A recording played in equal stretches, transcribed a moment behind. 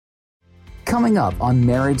coming up on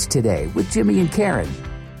Marriage Today with Jimmy and Karen.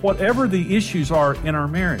 Whatever the issues are in our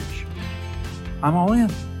marriage, I'm all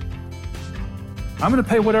in. I'm going to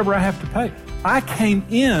pay whatever I have to pay. I came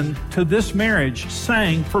in to this marriage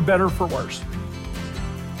saying for better, for worse.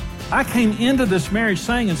 I came into this marriage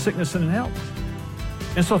saying in sickness and in health.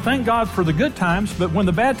 And so thank God for the good times, but when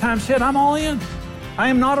the bad times hit, I'm all in. I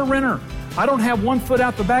am not a renter. I don't have one foot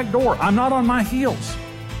out the back door. I'm not on my heels.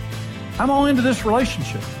 I'm all into this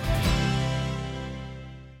relationship.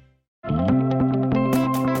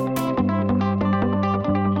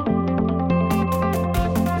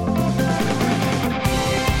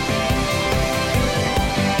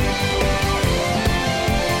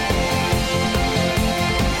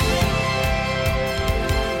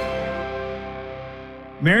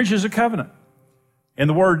 Marriage is a covenant. And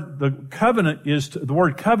the word covenant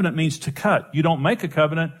means to cut. You don't make a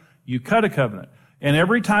covenant, you cut a covenant. And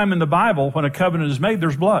every time in the Bible when a covenant is made,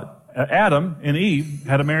 there's blood. Adam and Eve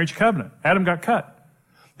had a marriage covenant. Adam got cut.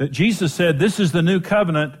 That Jesus said, this is the new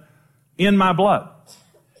covenant in my blood.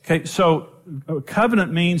 Okay, so a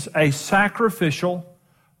covenant means a sacrificial,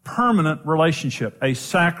 permanent relationship. A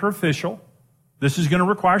sacrificial, this is going to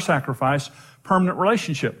require sacrifice, permanent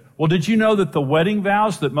relationship. Well, did you know that the wedding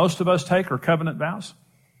vows that most of us take are covenant vows?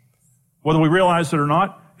 Whether we realize it or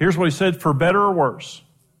not, here's what he said, for better or worse,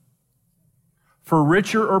 for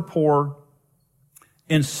richer or poor,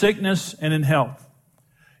 in sickness and in health.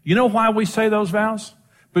 You know why we say those vows?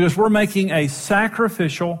 Because we're making a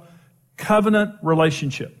sacrificial covenant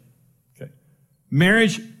relationship. Okay.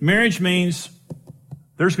 Marriage means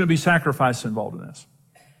there's going to be sacrifice involved in this.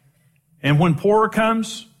 And when poor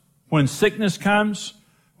comes, when sickness comes,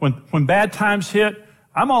 when bad times hit,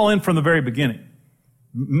 I'm all in from the very beginning.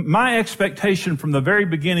 My expectation from the very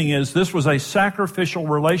beginning is this was a sacrificial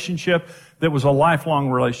relationship that was a lifelong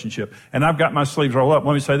relationship. And I've got my sleeves rolled up.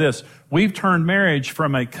 Let me say this. We've turned marriage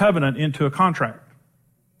from a covenant into a contract.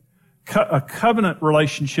 A covenant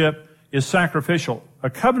relationship is sacrificial. A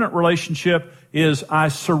covenant relationship is I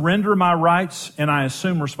surrender my rights and I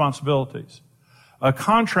assume responsibilities. A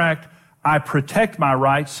contract, I protect my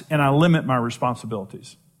rights and I limit my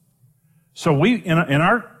responsibilities. So in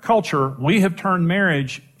our culture, we have turned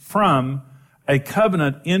marriage from a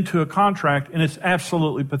covenant into a contract, and it's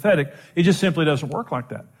absolutely pathetic. It just simply doesn't work like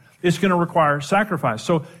that. It's going to require sacrifice.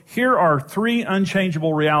 So here are three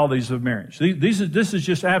unchangeable realities of marriage. This is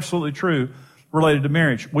just absolutely true related to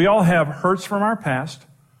marriage. We all have hurts from our past,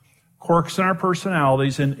 quirks in our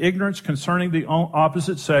personalities, and ignorance concerning the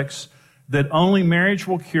opposite sex that only marriage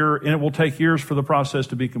will cure, and it will take years for the process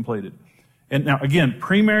to be completed. And now, again,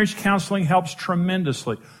 pre-marriage counseling helps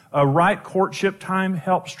tremendously. A right courtship time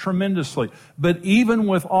helps tremendously. But even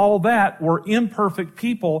with all that, we're imperfect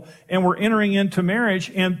people, and we're entering into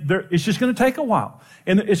marriage, and it's just going to take a while.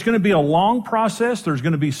 And it's going to be a long process. There's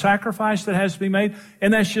going to be sacrifice that has to be made,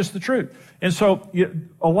 and that's just the truth. And so,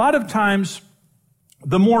 a lot of times,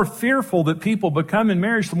 the more fearful that people become in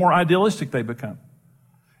marriage, the more idealistic they become.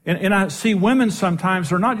 And I see women sometimes,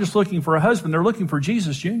 they're not just looking for a husband, they're looking for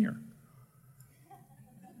Jesus Jr.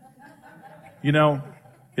 You know,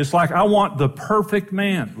 it's like, I want the perfect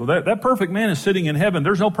man. Well, that perfect man is sitting in heaven.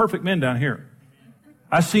 There's no perfect men down here.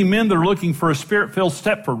 I see men that are looking for a spirit-filled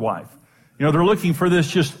Stepford wife. You know, they're looking for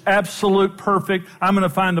this just absolute perfect, I'm going to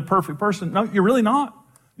find the perfect person. No, you're really not.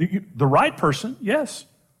 The right person, yes.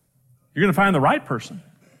 You're going to find the right person.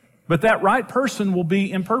 But that right person will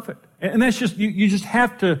be imperfect. And that's just, you just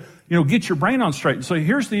have to, get your brain on straight. So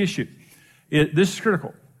here's the issue. This is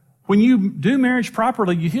critical. When you do marriage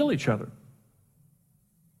properly, you heal each other.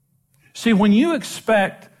 See, when you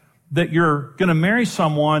expect that you're going to marry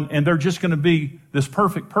someone and they're just going to be this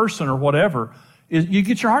perfect person or whatever, you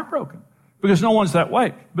get your heart broken because no one's that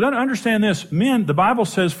way. But understand this, men, the Bible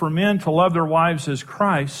says for men to love their wives as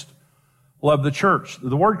Christ loved the church.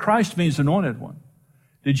 The word Christ means anointed one.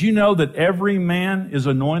 Did you know that every man is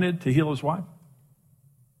anointed to heal his wife?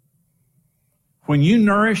 When you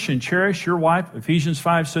nourish and cherish your wife, Ephesians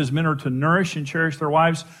 5 says men are to nourish and cherish their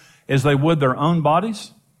wives as they would their own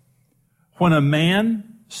bodies. When a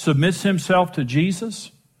man submits himself to Jesus,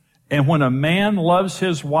 and when a man loves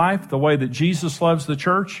his wife the way that Jesus loves the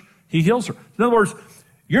church, he heals her. In other words,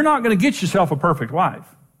 you're not going to get yourself a perfect wife,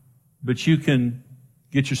 but you can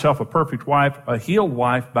get yourself a perfect wife, a healed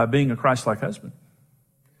wife, by being a Christ-like husband.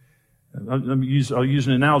 I'll use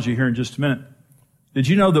an analogy here in just a minute. Did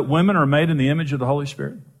you know that women are made in the image of the Holy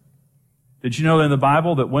Spirit? Did you know in the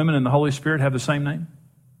Bible that women and the Holy Spirit have the same name?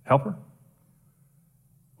 Helper.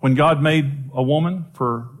 When God made a woman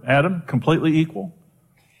for Adam, completely equal,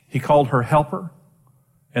 He called her helper.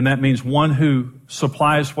 And that means one who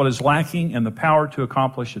supplies what is lacking and the power to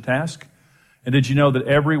accomplish a task. And did you know that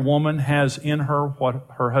every woman has in her what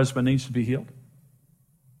her husband needs to be healed?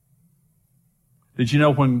 Did you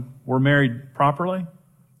know when we're married properly,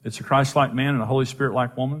 it's a Christ-like man and a Holy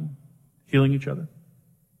Spirit-like woman healing each other?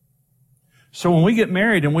 So when we get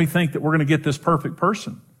married and we think that we're going to get this perfect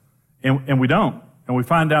person, and we don't, and we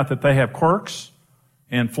find out that they have quirks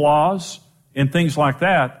and flaws and things like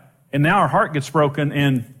that, and now our heart gets broken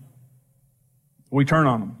and we turn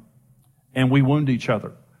on them and we wound each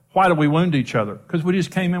other. Why do we wound each other? Because we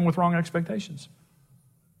just came in with wrong expectations.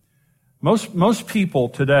 Most people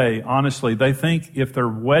today, honestly, they think if their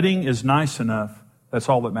wedding is nice enough, that's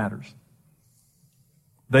all that matters.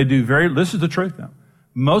 This is the truth now.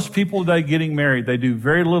 Most people today getting married, they do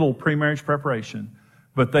very little pre-marriage preparation,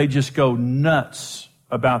 but they just go nuts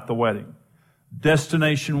about the wedding.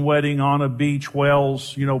 Destination wedding on a beach,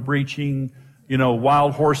 whales, breaching,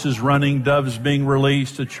 wild horses running, doves being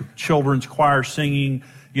released, a children's choir singing,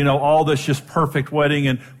 all this just perfect wedding,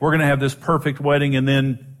 and we're going to have this perfect wedding and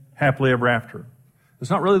then happily ever after. It's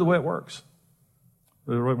not really the way it works.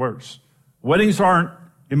 The way it works. Weddings aren't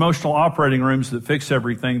emotional operating rooms that fix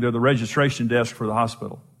everything. They're the registration desk for the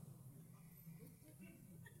hospital.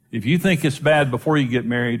 If you think it's bad before you get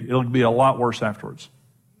married, it'll be a lot worse afterwards.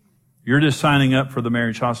 You're just signing up for the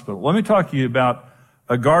marriage hospital. Let me talk to you about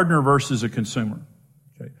a gardener versus a consumer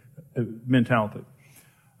mentality.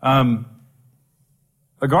 A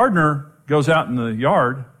gardener goes out in the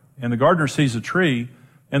yard, and the gardener sees a tree,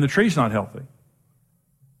 and the tree's not healthy.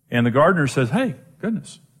 And the gardener says, hey,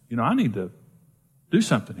 goodness, I need to do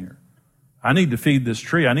something here. I need to feed this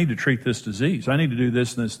tree. I need to treat this disease. I need to do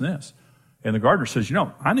this and this and this. And the gardener says,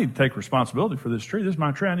 I need to take responsibility for this tree. This is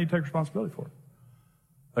my tree. I need to take responsibility for it.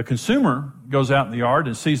 A consumer goes out in the yard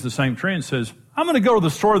and sees the same tree and says, I'm going to go to the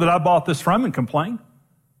store that I bought this from and complain.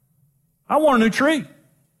 I want a new tree.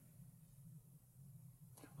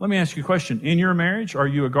 Let me ask you a question. In your marriage, are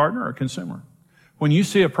you a gardener or a consumer? When you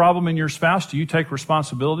see a problem in your spouse, do you take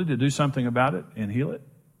responsibility to do something about it and heal it?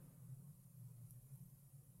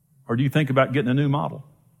 Or do you think about getting a new model?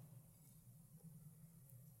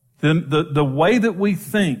 The way that we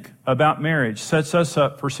think about marriage sets us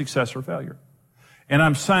up for success or failure. And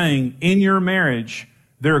I'm saying, in your marriage,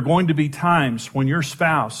 there are going to be times when your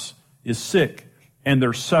spouse is sick and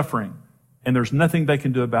they're suffering and there's nothing they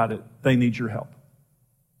can do about it. They need your help.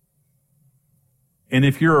 And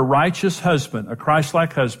if you're a righteous husband, a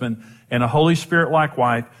Christ-like husband, and a Holy Spirit-like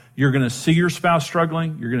wife, you're going to see your spouse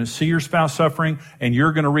struggling, you're going to see your spouse suffering, and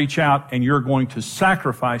you're going to reach out and you're going to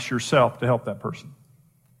sacrifice yourself to help that person.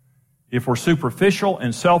 If we're superficial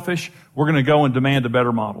and selfish, we're going to go and demand a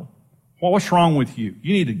better model. Well, what's wrong with you?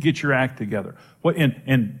 You need to get your act together.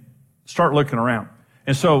 And start looking around.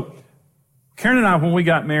 And so, Karen and I, when we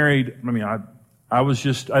got married, I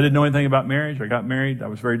didn't know anything about marriage. I got married. I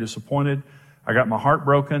was very disappointed. I got my heart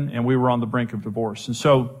broken, and we were on the brink of divorce. And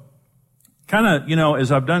so,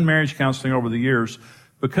 as I've done marriage counseling over the years,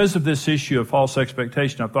 because of this issue of false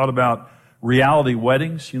expectation, I've thought about reality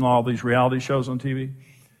weddings, all these reality shows on TV.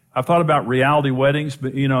 I've thought about reality weddings,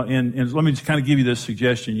 but, and let me just kind of give you this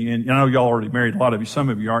suggestion. And I know y'all already married, a lot of you, some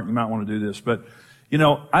of you aren't, you might want to do this. But,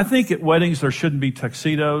 I think at weddings there shouldn't be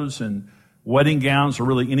tuxedos and wedding gowns or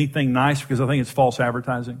really anything nice because I think it's false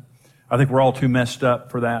advertising. I think we're all too messed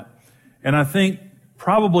up for that. And I think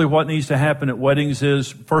probably what needs to happen at weddings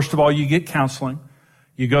is, first of all, you get counseling.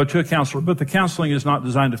 You go to a counselor, but the counseling is not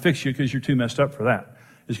designed to fix you because you're too messed up for that.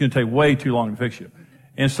 It's going to take way too long to fix you.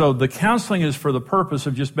 And so the counseling is for the purpose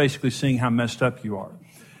of just basically seeing how messed up you are.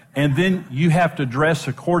 And then you have to dress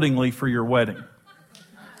accordingly for your wedding.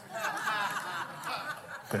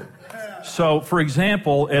 Okay. So, for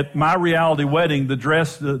example, at my reality wedding,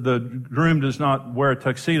 the groom does not wear a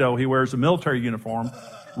tuxedo. He wears a military uniform,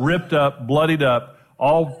 ripped up, bloodied up,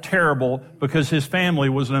 all terrible because his family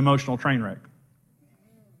was an emotional train wreck.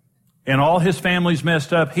 And all his family's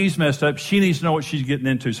messed up, he's messed up, she needs to know what she's getting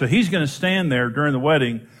into. So he's going to stand there during the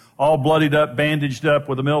wedding, all bloodied up, bandaged up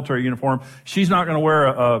with a military uniform. She's not going to wear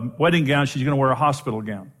a wedding gown, she's going to wear a hospital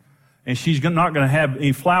gown. And she's not going to have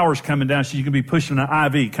any flowers coming down, she's going to be pushing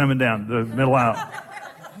an IV coming down the middle aisle.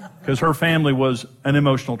 Because her family was an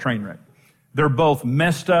emotional train wreck. They're both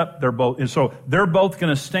messed up. And so they're both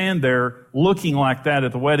going to stand there looking like that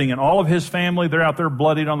at the wedding. And all of his family, they're out there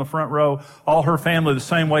bloodied on the front row. All her family the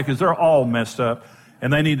same way because they're all messed up.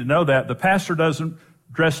 And they need to know that. The pastor doesn't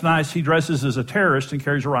dress nice. He dresses as a terrorist and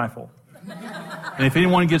carries a rifle. And if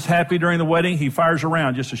anyone gets happy during the wedding, he fires a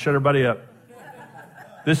round just to shut everybody up.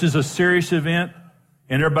 This is a serious event.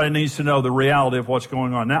 And everybody needs to know the reality of what's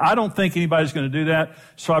going on. Now, I don't think anybody's going to do that.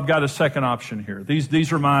 So I've got a second option here.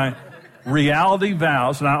 These are my reality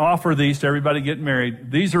vows, and I offer these to everybody getting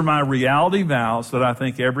married. These are my reality vows that I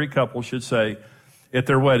think every couple should say at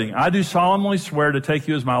their wedding. I do solemnly swear to take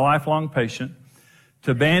you as my lifelong patient,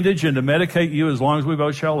 to bandage and to medicate you as long as we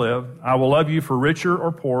both shall live. I will love you for richer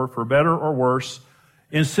or poor, for better or worse,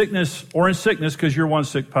 in sickness because you're one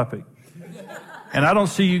sick puppy. And I don't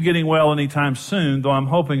see you getting well anytime soon, though I'm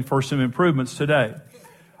hoping for some improvements today.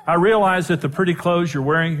 I realize that the pretty clothes you're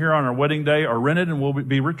wearing here on our wedding day are rented and will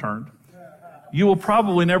be returned. You will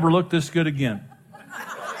probably never look this good again.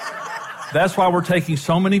 That's why we're taking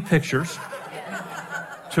so many pictures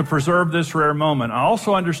to preserve this rare moment. I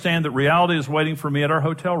also understand that reality is waiting for me at our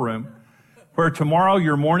hotel room, where tomorrow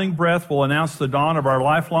your morning breath will announce the dawn of our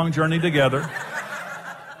lifelong journey together,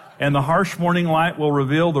 and the harsh morning light will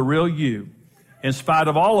reveal the real you. In spite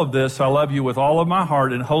of all of this, I love you with all of my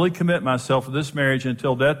heart and wholly commit myself to this marriage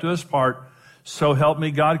until death do us part. So help me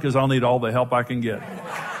God, because I'll need all the help I can get.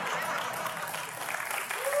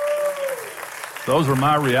 Those are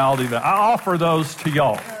my reality vows. I offer those to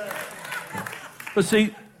y'all. But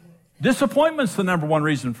see, disappointment's the number one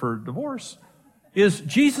reason for divorce. Is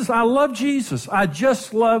Jesus, I love Jesus. I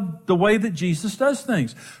just love the way that Jesus does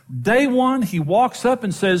things. Day one, he walks up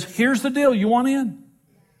and says, here's the deal, you want in?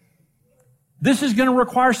 This is going to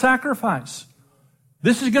require sacrifice.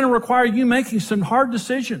 This is going to require you making some hard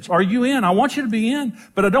decisions. Are you in? I want you to be in,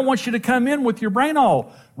 but I don't want you to come in with your brain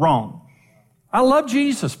all wrong. I love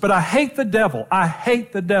Jesus, but I hate the devil. I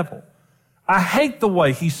hate the devil. I hate the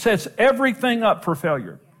way he sets everything up for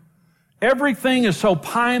failure. Everything is so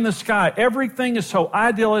pie in the sky. Everything is so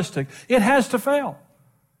idealistic. It has to fail.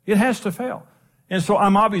 It has to fail. And so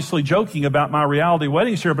I'm obviously joking about my reality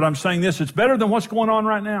weddings here, but I'm saying this, it's better than what's going on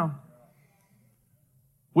right now.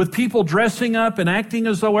 With people dressing up and acting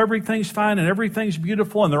as though everything's fine and everything's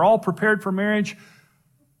beautiful and they're all prepared for marriage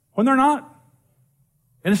when they're not.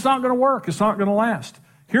 And it's not going to work. It's not going to last.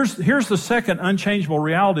 Here's the second unchangeable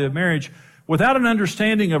reality of marriage. Without an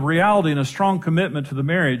understanding of reality and a strong commitment to the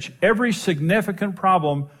marriage, every significant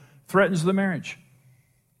problem threatens the marriage.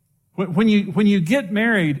 When you get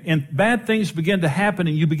married and bad things begin to happen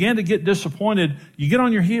and you begin to get disappointed, you get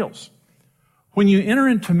on your heels. When you enter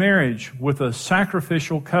into marriage with a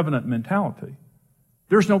sacrificial covenant mentality,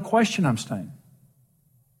 there's no question I'm staying.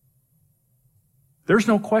 There's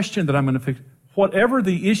no question that I'm going to fix. Whatever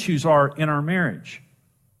the issues are in our marriage,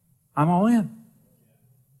 I'm all in.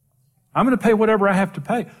 I'm going to pay whatever I have to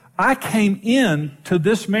pay. I came in to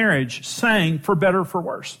this marriage saying for better, for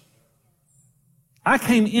worse. I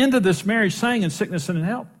came into this marriage saying in sickness and in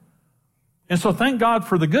health. And so thank God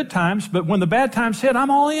for the good times, but when the bad times hit, I'm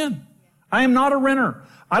all in. I am not a renter.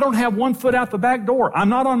 I don't have one foot out the back door. I'm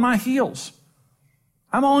not on my heels.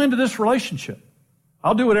 I'm all into this relationship.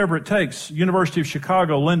 I'll do whatever it takes. University of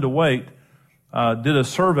Chicago, Linda Waite, did a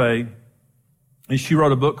survey, and she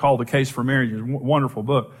wrote a book called The Case for Marriage. It's a wonderful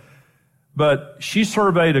book. But she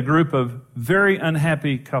surveyed a group of very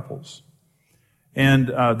unhappy couples. And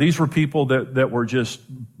these were people that were just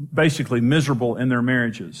basically miserable in their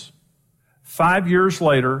marriages. 5 years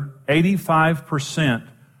later, 85%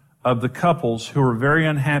 of the couples who were very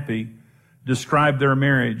unhappy described their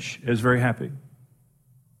marriage as very happy.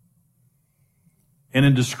 And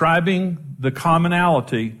in describing the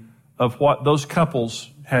commonality of what those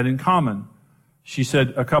couples had in common, she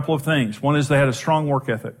said a couple of things. One is they had a strong work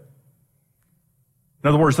ethic. In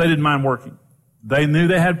other words, they didn't mind working. They knew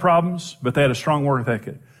they had problems, but they had a strong work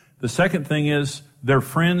ethic. The second thing is their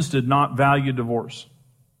friends did not value divorce.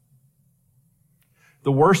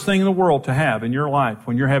 The worst thing in the world to have in your life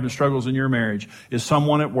when you're having struggles in your marriage is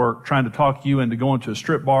someone at work trying to talk you into going to a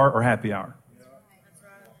strip bar or happy hour.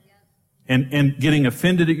 And getting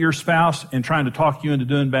offended at your spouse and trying to talk you into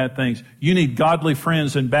doing bad things. You need godly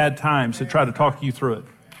friends in bad times that try to talk you through it.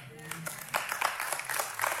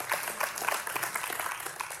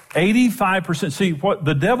 85%. See, what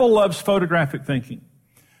the devil loves photographic thinking.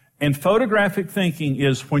 And photographic thinking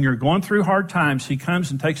is when you're going through hard times, he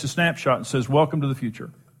comes and takes a snapshot and says, welcome to the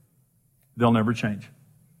future. They'll never change.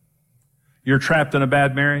 You're trapped in a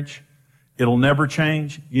bad marriage. It'll never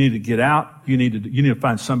change. You need to get out. You need to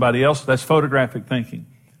find somebody else. That's photographic thinking.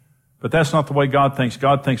 But that's not the way God thinks.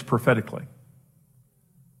 God thinks prophetically.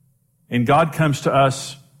 And God comes to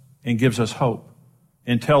us and gives us hope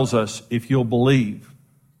and tells us, if you'll believe,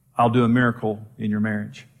 I'll do a miracle in your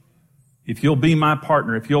marriage. If you'll be my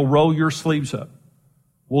partner, if you'll roll your sleeves up,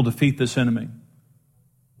 we'll defeat this enemy.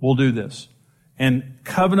 We'll do this. And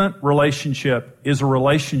covenant relationship is a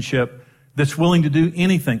relationship that's willing to do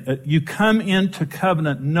anything. You come into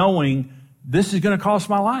covenant knowing this is going to cost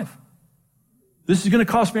my life. This is going to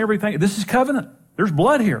cost me everything. This is covenant. There's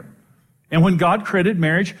blood here. And when God created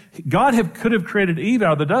marriage, God could have created Eve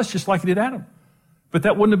out of the dust just like he did Adam. But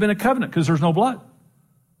that wouldn't have been a covenant because there's no blood.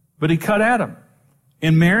 But he cut Adam.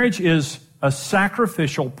 And marriage is a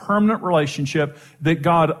sacrificial, permanent relationship that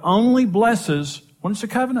God only blesses when it's a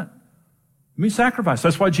covenant. It means sacrifice.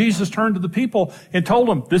 That's why Jesus turned to the people and told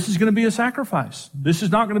them, this is going to be a sacrifice. This is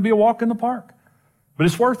not going to be a walk in the park. But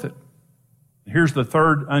it's worth it. Here's the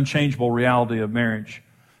third unchangeable reality of marriage.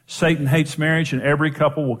 Satan hates marriage, and every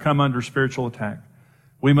couple will come under spiritual attack.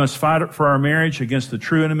 We must fight for our marriage against the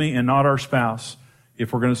true enemy and not our spouse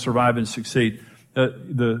if we're going to survive and succeed.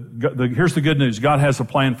 Here's the good news. God has a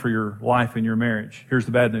plan for your life and your marriage. Here's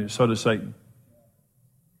the bad news. So does Satan.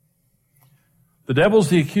 The devil's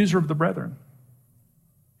the accuser of the brethren.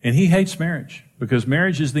 And he hates marriage because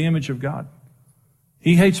marriage is the image of God.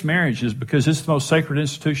 He hates marriage because it's the most sacred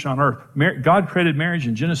institution on earth. God created marriage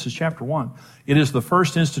in Genesis chapter 1. It is the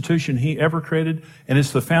first institution he ever created, and it's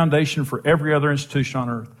the foundation for every other institution on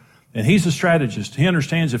earth. And he's a strategist. He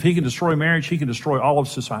understands if he can destroy marriage, he can destroy all of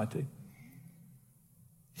society.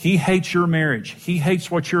 He hates your marriage. He hates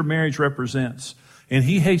what your marriage represents. And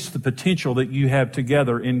he hates the potential that you have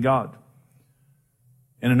together in God.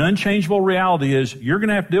 And an unchangeable reality is you're going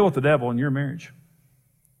to have to deal with the devil in your marriage.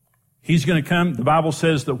 He's going to come. The Bible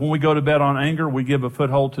says that when we go to bed on anger, we give a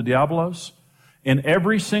foothold to Diabolos. And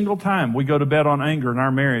every single time we go to bed on anger in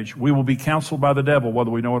our marriage, we will be counseled by the devil, whether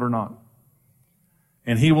we know it or not.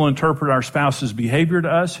 And he will interpret our spouse's behavior to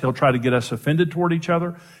us. He'll try to get us offended toward each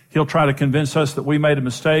other. He'll try to convince us that we made a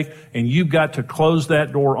mistake, and you've got to close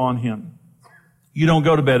that door on him. You don't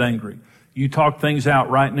go to bed angry. You talk things out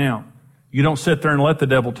right now. You don't sit there and let the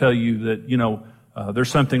devil tell you that, there's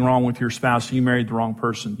something wrong with your spouse and you married the wrong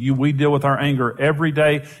person. We deal with our anger every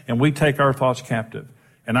day, and we take our thoughts captive.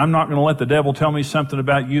 And I'm not going to let the devil tell me something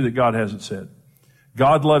about you that God hasn't said.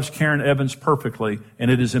 God loves Karen Evans perfectly, and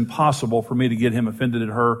it is impossible for me to get him offended at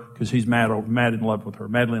her because he's madly in love with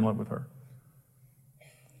her.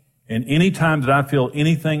 And any time that I feel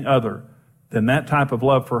anything other than that type of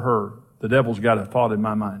love for her, the devil's got a thought in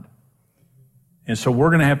my mind. And so we're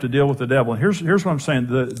going to have to deal with the devil. And here's what I'm saying.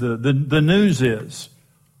 The news is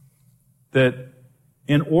that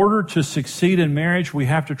in order to succeed in marriage, we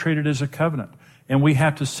have to treat it as a covenant. And we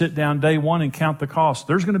have to sit down day one and count the cost.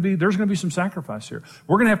 There's going to be some sacrifice here.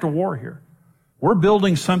 We're going to have to war here. We're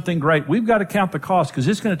building something great. We've got to count the cost because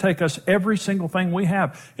it's going to take us every single thing we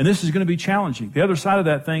have. And this is going to be challenging. The other side of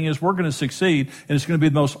that thing is we're going to succeed, and it's going to be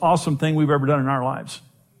the most awesome thing we've ever done in our lives.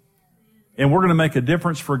 And we're going to make a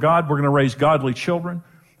difference for God. We're going to raise godly children.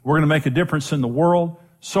 We're going to make a difference in the world,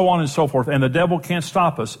 so on and so forth. And the devil can't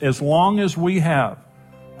stop us as long as we have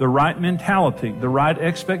the right mentality, the right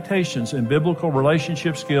expectations, and biblical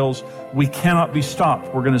relationship skills. We cannot be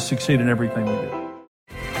stopped. We're going to succeed in everything we do.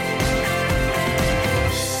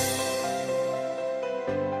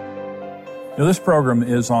 Now, this program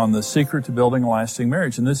is on the secret to building a lasting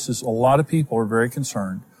marriage. And this is, a lot of people are very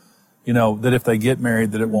concerned, that if they get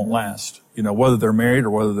married, that it won't last. Whether they're married or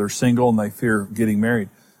whether they're single and they fear getting married.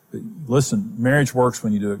 But listen, marriage works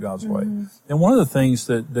when you do it God's way. And one of the things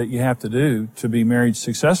that you have to do to be married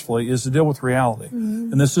successfully is to deal with reality.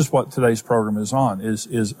 And this is what today's program is on,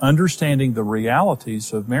 is understanding the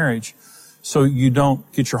realities of marriage so you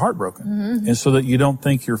don't get your heart broken and so that you don't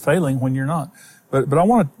think you're failing when you're not. But I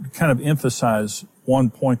want to kind of emphasize one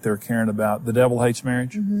point there, Karen, about the devil hates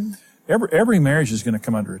marriage. Every marriage is going to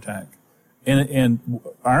come under attack. And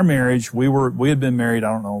our marriage, we had been married,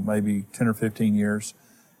 I don't know, maybe 10 or 15 years.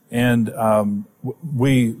 And,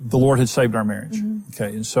 the Lord had saved our marriage.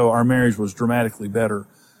 Okay. And so our marriage was dramatically better.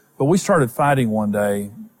 But we started fighting one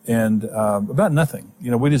day and, about nothing.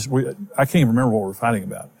 I can't even remember what we were fighting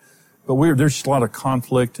about. But there's just a lot of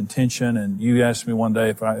conflict and tension. And you asked me one day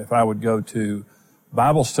if I would go to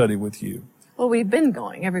Bible study with you. Well, we've been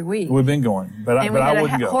going every week. We've been going, but I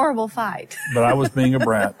wouldn't go. Horrible fight. But I was being a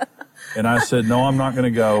brat. And I said, no, I'm not going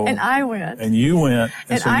to go. And I went. And you went.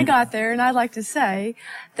 And so I got there, and I'd like to say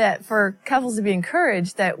that for couples to be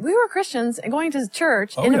encouraged that we were Christians and going to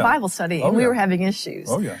church in a Bible study, and we were having issues.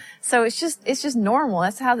 So it's just normal.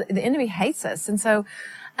 That's how the enemy hates us. And so,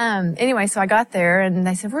 anyway, so I got there, and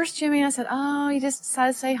they said, "Where's Jimmy?" And I said, "Oh, he just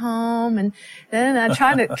decided to stay home." And then I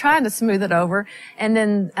trying to smooth it over. And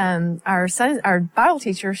then our Bible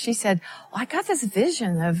teacher, she said, "Well, I got this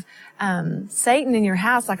vision of Satan in your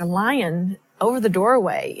house like a lion over the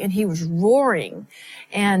doorway, and he was roaring.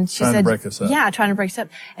 And she said, trying to break us up. Yeah, trying to break us up.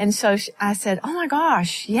 And so I said, oh my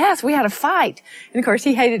gosh, yes, we had a fight. And of course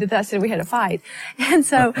he hated it that I said we had a fight. And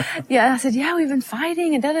so, I said, yeah, we've been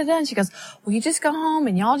fighting and da-da-da. And she goes, well, you just go home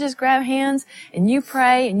and y'all just grab hands and you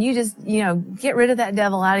pray and you just, get rid of that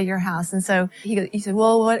devil out of your house. And so he said,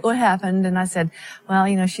 well, what happened? And I said, well,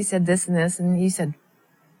 she said this and this. And he said,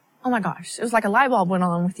 oh my gosh, it was like a light bulb went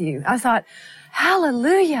on with you. I thought,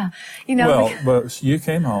 hallelujah. Well, but you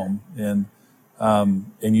came home and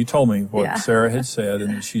you told me what Sarah had said,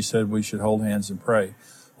 and she said we should hold hands and pray.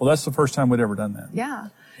 Well, that's the first time we'd ever done that. Yeah.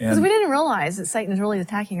 Because we didn't realize that Satan is really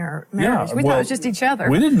attacking our marriage. We thought it was just each other.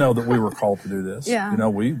 We didn't know that we were called to do this. Yeah.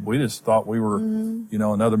 We just thought we were,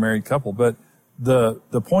 another married couple. But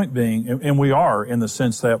the point being, and we are in the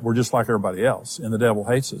sense that we're just like everybody else, and the devil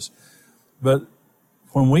hates us. But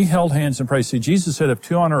when we held hands and prayed, see, Jesus said if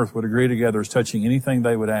two on earth would agree together as touching anything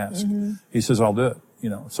they would ask, he says, I'll do it.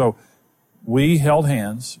 So we held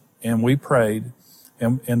hands and we prayed,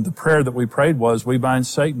 and the prayer that we prayed was, we bind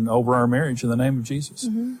Satan over our marriage in the name of Jesus.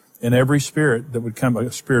 And every spirit that would come,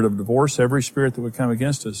 a spirit of divorce, every spirit that would come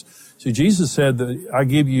against us. See, Jesus said that I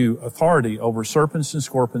give you authority over serpents and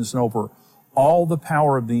scorpions and over all the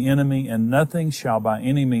power of the enemy, and nothing shall by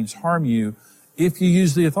any means harm you if you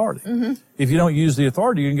use the authority. If you don't use the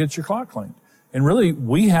authority, you can get your clock cleaned. And really,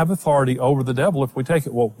 we have authority over the devil if we take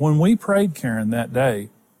it. Well, when we prayed, Karen, that day,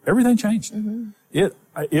 everything changed.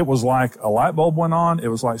 It was like a light bulb went on. It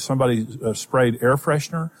was like somebody sprayed air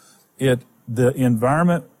freshener. The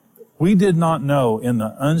environment, we did not know in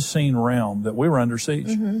the unseen realm that we were under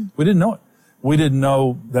siege. We didn't know it. We didn't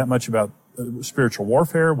know that much about spiritual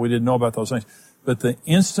warfare. We didn't know about those things. But the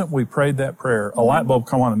instant we prayed that prayer, a light bulb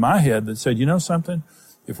come on in my head that said, you know something?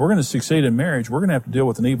 If we're going to succeed in marriage, we're going to have to deal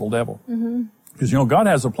with an evil devil. Because, God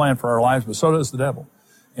has a plan for our lives, but so does the devil.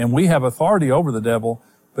 And we have authority over the devil.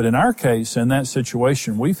 But in our case, in that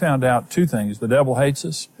situation, we found out two things. The devil hates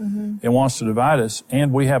us and wants to divide us,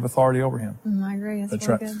 and we have authority over him. I agree. That's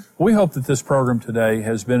really good. We hope that this program today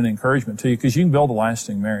has been an encouragement to you, because you can build a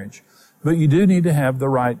lasting marriage. But you do need to have the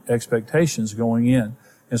right expectations going in.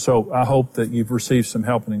 And so I hope that you've received some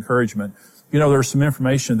help and encouragement. There's some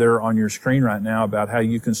information there on your screen right now about how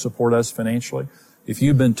you can support us financially. If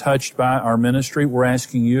you've been touched by our ministry, we're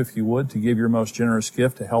asking you, if you would, to give your most generous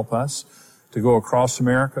gift to help us to go across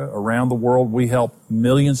America, around the world. We help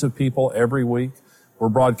millions of people every week. We're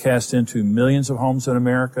broadcast into millions of homes in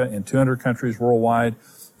America, in 200 countries worldwide.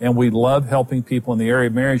 And we love helping people in the area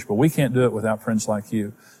of marriage, but we can't do it without friends like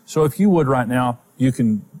you. So if you would right now, you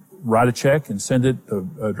can write a check and send it. The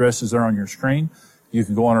address is there on your screen. You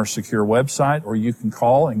can go on our secure website, or you can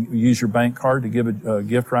call and use your bank card to give a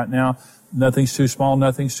gift right now. Nothing's too small,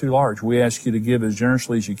 nothing's too large. We ask you to give as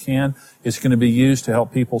generously as you can. It's going to be used to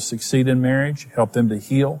help people succeed in marriage, help them to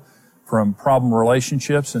heal from problem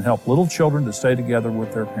relationships, and help little children to stay together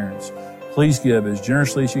with their parents. Please give as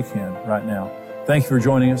generously as you can right now. Thank you for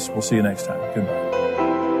joining us. We'll see you next time. Goodbye.